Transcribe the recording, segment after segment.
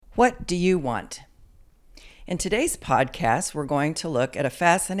What do you want? In today's podcast, we're going to look at a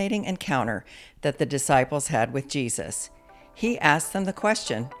fascinating encounter that the disciples had with Jesus. He asked them the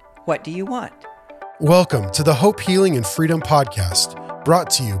question, "What do you want?" Welcome to the Hope, Healing, and Freedom podcast, brought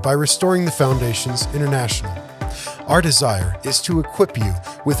to you by Restoring the Foundations International. Our desire is to equip you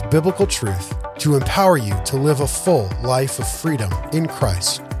with biblical truth to empower you to live a full life of freedom in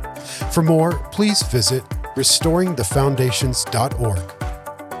Christ. For more, please visit restoringthefoundations.org.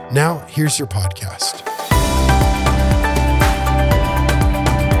 Now, here's your podcast.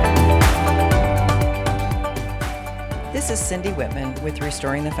 This is Cindy Whitman with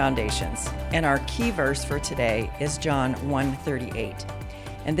Restoring the Foundations, and our key verse for today is John 1:38,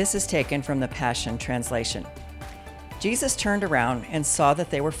 and this is taken from the Passion Translation. Jesus turned around and saw that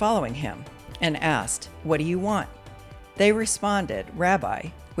they were following him, and asked, "What do you want?" They responded,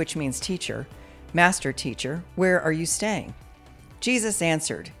 "Rabbi," which means teacher, "Master teacher, where are you staying?" Jesus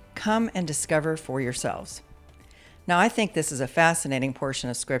answered, "Come and discover for yourselves." Now, I think this is a fascinating portion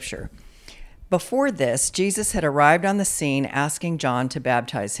of Scripture. Before this, Jesus had arrived on the scene asking John to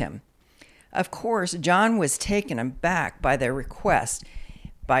baptize him. Of course, John was taken aback by their request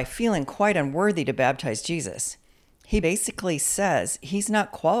by feeling quite unworthy to baptize Jesus. He basically says he's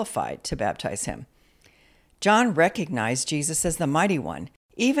not qualified to baptize him. John recognized Jesus as the mighty one.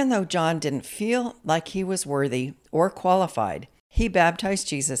 Even though John didn't feel like he was worthy or qualified, he baptized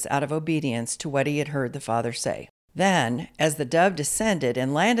Jesus out of obedience to what he had heard the Father say. Then, as the dove descended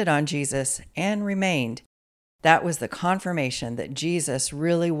and landed on Jesus and remained, that was the confirmation that Jesus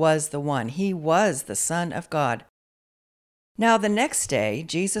really was the one. He was the Son of God. Now, the next day,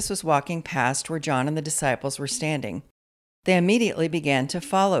 Jesus was walking past where John and the disciples were standing. They immediately began to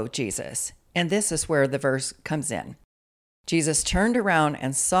follow Jesus, and this is where the verse comes in. Jesus turned around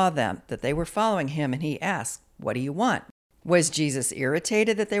and saw them, that they were following him, and he asked, "What do you want?" Was Jesus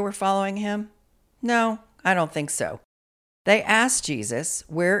irritated that they were following him? No, I don't think so. They asked Jesus,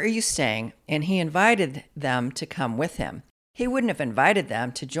 "Where are you staying?" and he invited them to come with him. He wouldn't have invited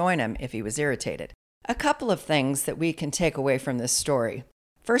them to join him if he was irritated. A couple of things that we can take away from this story.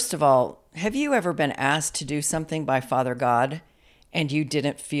 First of all, have you ever been asked to do something by Father God and you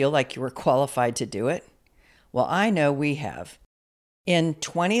didn't feel like you were qualified to do it? Well, I know we have. In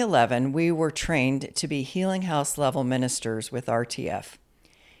 2011, we were trained to be Healing House level ministers with RTF.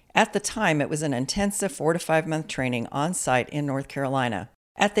 At the time, it was an intensive 4 to 5 month training on site in North Carolina.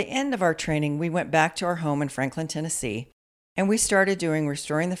 At the end of our training, we went back to our home in Franklin, Tennessee, and we started doing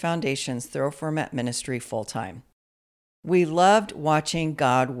Restoring the Foundations thorough format ministry full time. We loved watching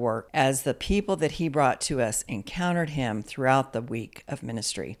God work as the people that he brought to us encountered him throughout the week of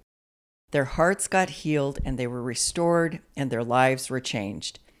ministry. Their hearts got healed and they were restored and their lives were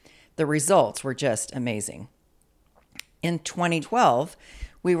changed. The results were just amazing. In 2012,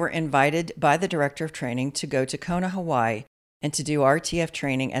 we were invited by the director of training to go to Kona, Hawaii, and to do RTF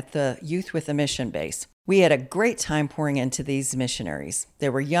training at the Youth with a Mission base. We had a great time pouring into these missionaries. They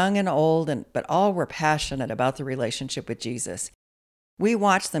were young and old, but all were passionate about the relationship with Jesus. We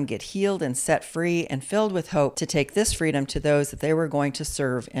watched them get healed and set free and filled with hope to take this freedom to those that they were going to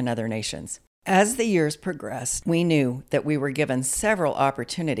serve in other nations. As the years progressed, we knew that we were given several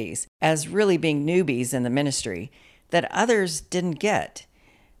opportunities as really being newbies in the ministry that others didn't get.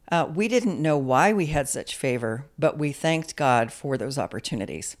 We didn't know why we had such favor, but we thanked God for those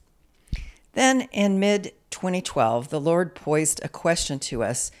opportunities. Then in mid-2012, the Lord posed a question to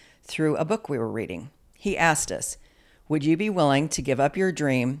us through a book we were reading. He asked us, "Would you be willing to give up your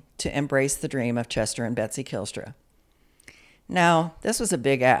dream to embrace the dream of Chester and Betsy Kylstra?" Now, this was a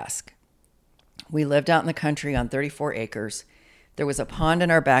big ask. We lived out in the country on 34 acres. There was a pond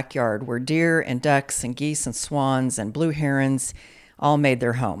in our backyard where deer and ducks and geese and swans and blue herons all made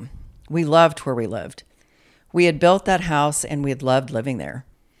their home. We loved where we lived. We had built that house and we had loved living there.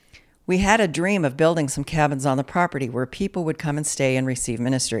 We had a dream of building some cabins on the property where people would come and stay and receive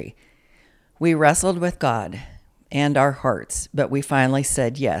ministry. We wrestled with God and our hearts, but we finally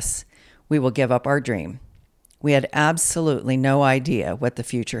said, yes, we will give up our dream. We had absolutely no idea what the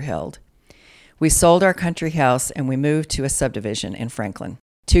future held. We sold our country house and we moved to a subdivision in Franklin.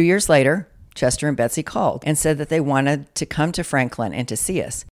 2 years later, Chester and Betsy called and said that they wanted to come to Franklin and to see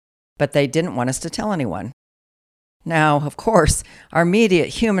us, but they didn't want us to tell anyone. Now, of course, our immediate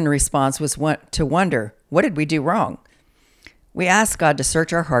human response was to wonder, what did we do wrong? We asked God to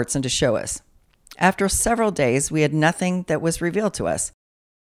search our hearts and to show us. After several days, we had nothing that was revealed to us.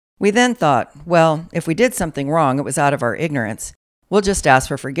 We then thought, well, if we did something wrong, it was out of our ignorance. We'll just ask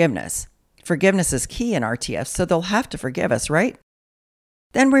for forgiveness. Forgiveness is key in RTF, so they'll have to forgive us, right?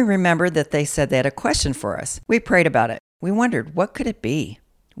 Then we remembered that they said they had a question for us. We prayed about it. We wondered, what could it be?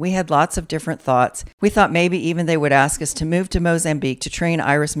 We had lots of different thoughts. We thought maybe even they would ask us to move to Mozambique to train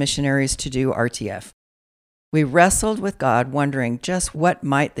Iris missionaries to do RTF. We wrestled with God, wondering just what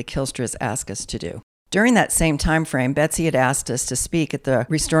might the Kylstras ask us to do. During that same time frame, Betsy had asked us to speak at the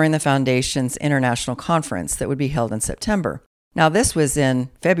Restoring the Foundation's International Conference that would be held in September. Now, this was in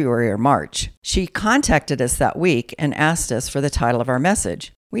February or March. She contacted us that week and asked us for the title of our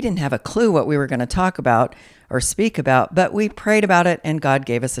message. We didn't have a clue what we were going to talk about or speak about, but we prayed about it and God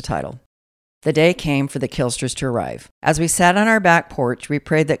gave us a title. The day came for the Kylstras to arrive. As we sat on our back porch, we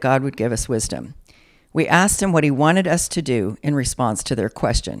prayed that God would give us wisdom. We asked him what he wanted us to do in response to their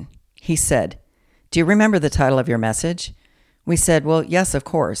question. He said, "Do you remember the title of your message?" We said, "Well, yes, of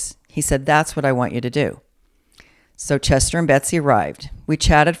course." He said, "That's what I want you to do." So Chester and Betsy arrived. We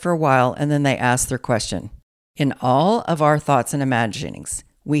chatted for a while, and then they asked their question. In all of our thoughts and imaginings,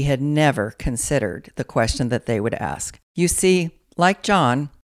 we had never considered the question that they would ask. You see, like John,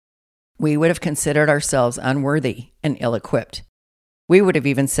 we would have considered ourselves unworthy and ill-equipped. We would have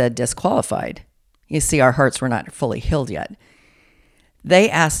even said disqualified. You see, our hearts were not fully healed yet. They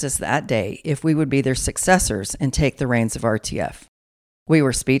asked us that day if we would be their successors and take the reins of RTF. We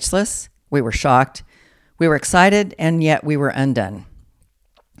were speechless, we were shocked, we were excited, and yet we were undone.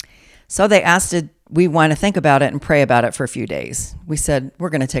 So they asked did we want to think about it and pray about it for a few days. We said, we're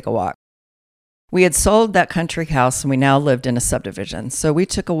going to take a walk. We had sold that country house and we now lived in a subdivision. So we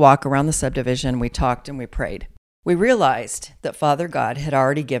took a walk around the subdivision, we talked and we prayed. We realized that Father God had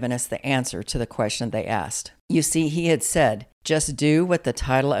already given us the answer to the question they asked. You see, he had said, just do what the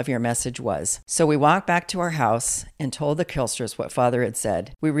title of your message was. So we walked back to our house and told the Kylstras what Father had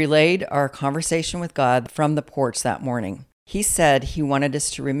said. We relayed our conversation with God from the porch that morning. He said he wanted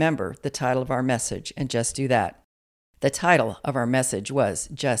us to remember the title of our message and just do that. The title of our message was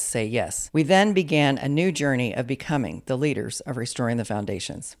Just Say Yes. We then began a new journey of becoming the leaders of Restoring the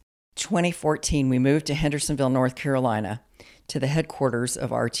Foundations. 2014, we moved to Hendersonville, North Carolina, to the headquarters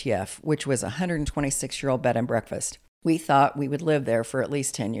of RTF, which was a 126-year-old bed and breakfast. We thought we would live there for at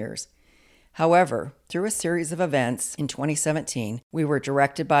least 10 years. However, through a series of events in 2017, we were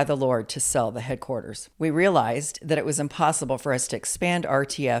directed by the Lord to sell the headquarters. We realized that it was impossible for us to expand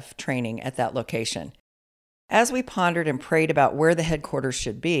RTF training at that location. As we pondered and prayed about where the headquarters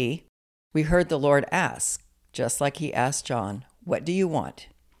should be, we heard the Lord ask, just like he asked John, "What do you want?"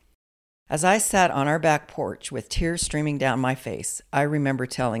 As I sat on our back porch with tears streaming down my face, I remember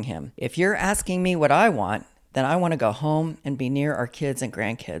telling him, "If you're asking me what I want, then I want to go home and be near our kids and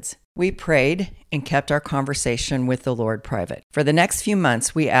grandkids." We prayed and kept our conversation with the Lord private. For the next few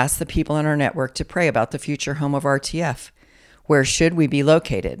months, we asked the people in our network to pray about the future home of RTF. Where should we be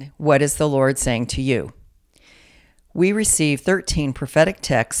located? What is the Lord saying to you? We received 13 prophetic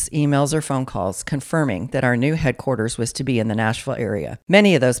texts, emails, or phone calls confirming that our new headquarters was to be in the Nashville area.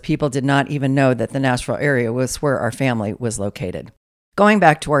 Many of those people did not even know that the Nashville area was where our family was located. Going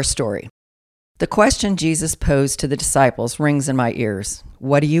back to our story. The question Jesus posed to the disciples rings in my ears.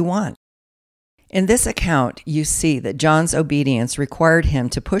 What do you want? In this account, you see that John's obedience required him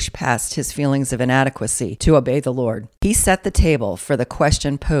to push past his feelings of inadequacy to obey the Lord. He set the table for the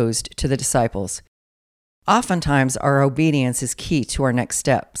question posed to the disciples. Oftentimes, our obedience is key to our next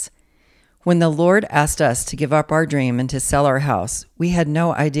steps. When the Lord asked us to give up our dream and to sell our house, we had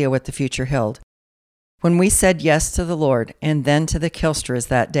no idea what the future held. When we said yes to the Lord and then to the Kylstras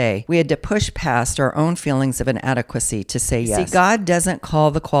that day, we had to push past our own feelings of inadequacy to say yes. See, God doesn't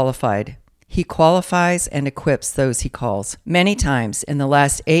call the qualified. He qualifies and equips those he calls. Many times in the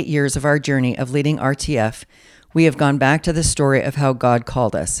last 8 years of our journey of leading RTF, we have gone back to the story of how God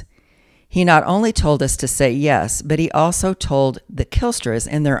called us. He not only told us to say yes, but he also told the Kylstras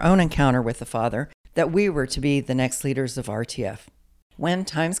in their own encounter with the Father that we were to be the next leaders of RTF. When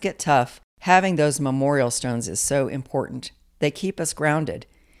times get tough, having those memorial stones is so important. They keep us grounded.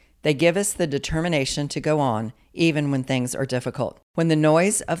 They give us the determination to go on, even when things are difficult. When the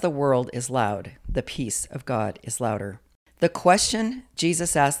noise of the world is loud, the peace of God is louder. The question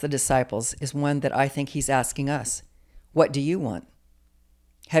Jesus asked the disciples is one that I think he's asking us. What do you want?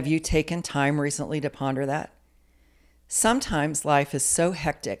 Have you taken time recently to ponder that? Sometimes life is so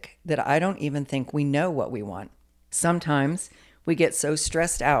hectic that I don't even think we know what we want. Sometimes we get so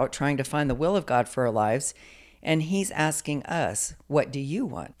stressed out trying to find the will of God for our lives, and he's asking us, what do you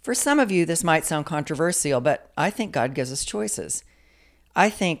want? For some of you, this might sound controversial, but I think God gives us choices. I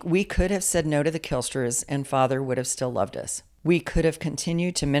think we could have said no to the Kylstras, and Father would have still loved us. We could have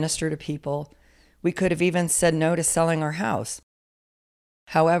continued to minister to people. We could have even said no to selling our house.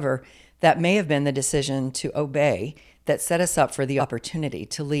 However, that may have been the decision to obey that set us up for the opportunity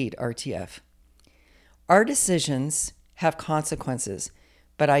to lead RTF. Our decisions have consequences,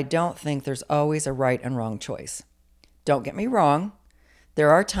 but I don't think there's always a right and wrong choice. Don't get me wrong. There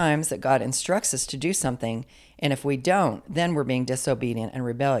are times that God instructs us to do something, and if we don't, then we're being disobedient and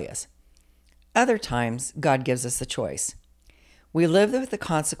rebellious. Other times, God gives us a choice. We live with the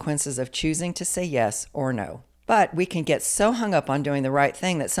consequences of choosing to say yes or no. But we can get so hung up on doing the right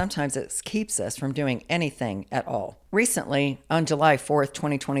thing that sometimes it keeps us from doing anything at all. Recently, on July 4th,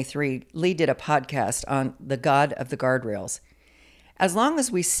 2023, Lee did a podcast on the God of the guardrails. As long as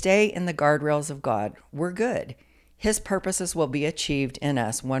we stay in the guardrails of God, we're good. His purposes will be achieved in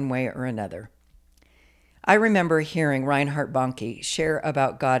us one way or another. I remember hearing Reinhard Bonnke share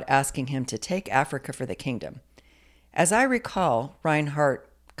about God asking him to take Africa for the kingdom. As I recall, Reinhard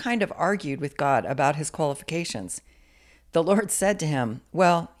kind of argued with God about his qualifications. The Lord said to him,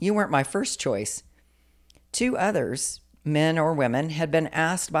 "Well, you weren't my first choice." 2 others, men or women, had been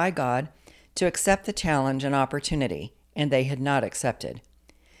asked by God to accept the challenge and opportunity, and they had not accepted.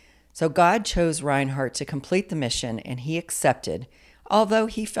 So God chose Reinhard to complete the mission, and he accepted, although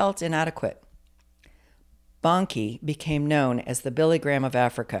he felt inadequate. Bonnke became known as the Billy Graham of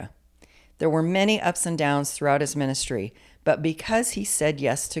Africa. There were many ups and downs throughout his ministry, but because he said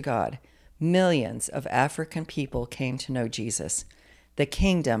yes to God, millions of African people came to know Jesus. The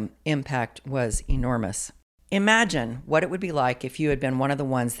kingdom impact was enormous. Imagine what it would be like if you had been one of the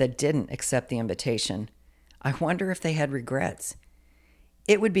ones that didn't accept the invitation. I wonder if they had regrets.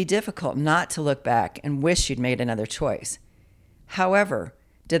 It would be difficult not to look back and wish you'd made another choice. However,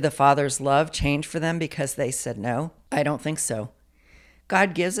 did the Father's love change for them because they said no? I don't think so.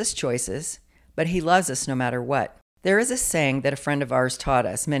 God gives us choices, but he loves us no matter what. There is a saying that a friend of ours taught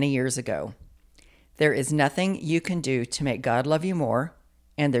us many years ago. There is nothing you can do to make God love you more,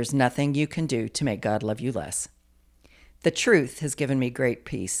 and there's nothing you can do to make God love you less. The truth has given me great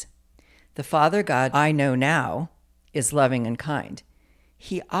peace. The Father God I know now is loving and kind.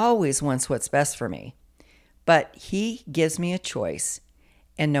 He always wants what's best for me, but he gives me a choice,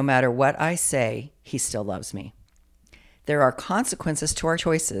 and no matter what I say, he still loves me. There are consequences to our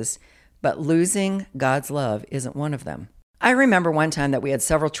choices, but losing God's love isn't one of them. I remember one time that we had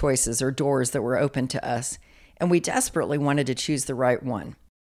several choices or doors that were open to us, and we desperately wanted to choose the right one.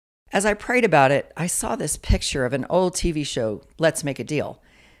 As I prayed about it, I saw this picture of an old TV show, Let's Make a Deal.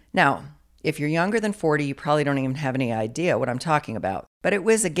 Now, if you're younger than 40, you probably don't even have any idea what I'm talking about. But it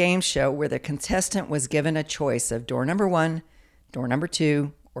was a game show where the contestant was given a choice of door number 1, door number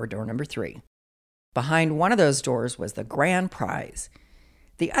 2, or door number 3. Behind one of those doors was the grand prize.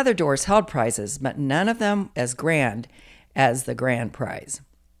 The other doors held prizes, but none of them as grand as the grand prize.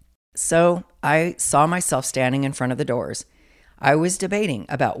 So I saw myself standing in front of the doors. I was debating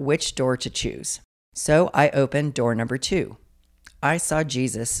about which door to choose. So I opened door number 2. I saw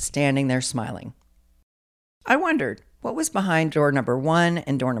Jesus standing there smiling. I wondered what was behind door number 1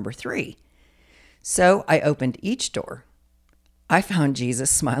 and door number 3. So I opened each door. I found Jesus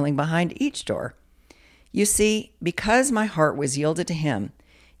smiling behind each door. You see, because my heart was yielded to him,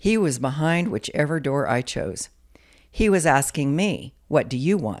 he was behind whichever door I chose. He was asking me, what do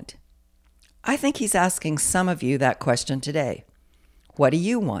you want? I think he's asking some of you that question today. What do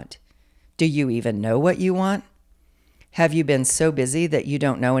you want? Do you even know what you want? Have you been so busy that you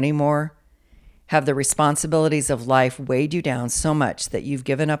don't know anymore? Have the responsibilities of life weighed you down so much that you've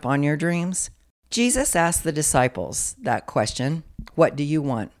given up on your dreams? Jesus asked the disciples that question, what do you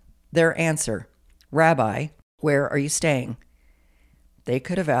want? Their answer, Rabbi, where are you staying? They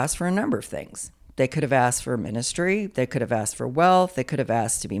could have asked for a number of things. They could have asked for ministry. They could have asked for wealth. They could have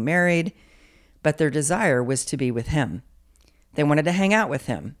asked to be married. But their desire was to be with him. They wanted to hang out with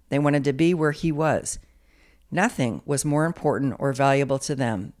him. They wanted to be where he was. Nothing was more important or valuable to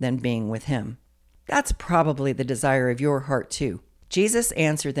them than being with him. That's probably the desire of your heart too. Jesus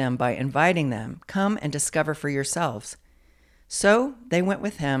answered them by inviting them, come and discover for yourselves. So they went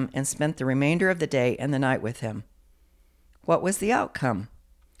with him and spent the remainder of the day and the night with him. What was the outcome?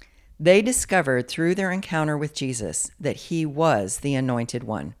 They discovered through their encounter with Jesus that he was the anointed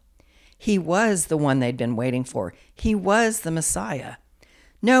one. He was the one they'd been waiting for. He was the Messiah.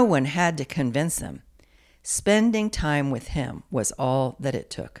 No one had to convince them. Spending time with him was all that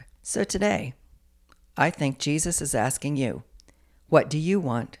it took. So today, I think Jesus is asking you, what do you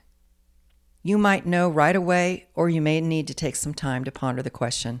want? You might know right away, or you may need to take some time to ponder the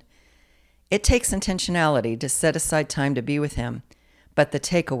question. It takes intentionality to set aside time to be with him, but the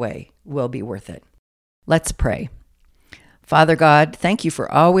takeaway will be worth it. Let's pray. Father God, thank you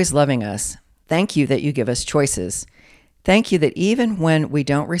for always loving us. Thank you that you give us choices. Thank you that even when we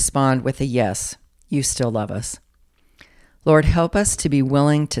don't respond with a yes, you still love us. Lord, help us to be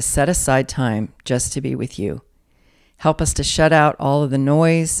willing to set aside time just to be with you. Help us to shut out all of the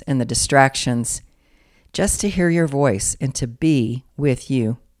noise and the distractions just to hear your voice and to be with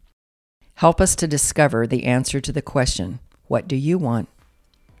you. Help us to discover the answer to the question, what do you want?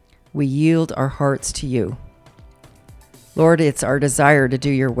 We yield our hearts to you. Lord, it's our desire to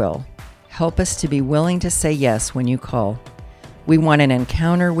do your will. Help us to be willing to say yes when you call. We want an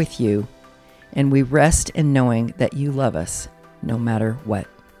encounter with you, and we rest in knowing that you love us no matter what.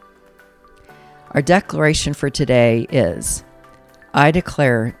 Our declaration for today is, I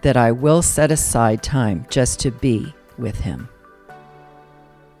declare that I will set aside time just to be with him.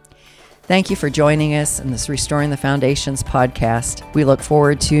 Thank you for joining us in this Restoring the Foundations podcast. We look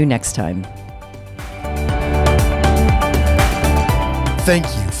forward to next time. Thank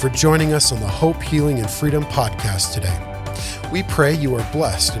you for joining us on the Hope, Healing, and Freedom podcast today. We pray you are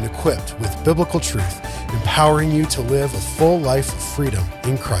blessed and equipped with biblical truth, empowering you to live a full life of freedom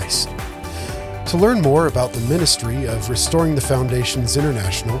in Christ. To learn more about the ministry of Restoring the Foundations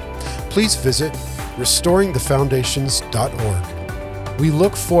International, please visit restoringthefoundations.org. We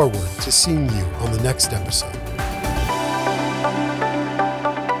look forward to seeing you on the next episode.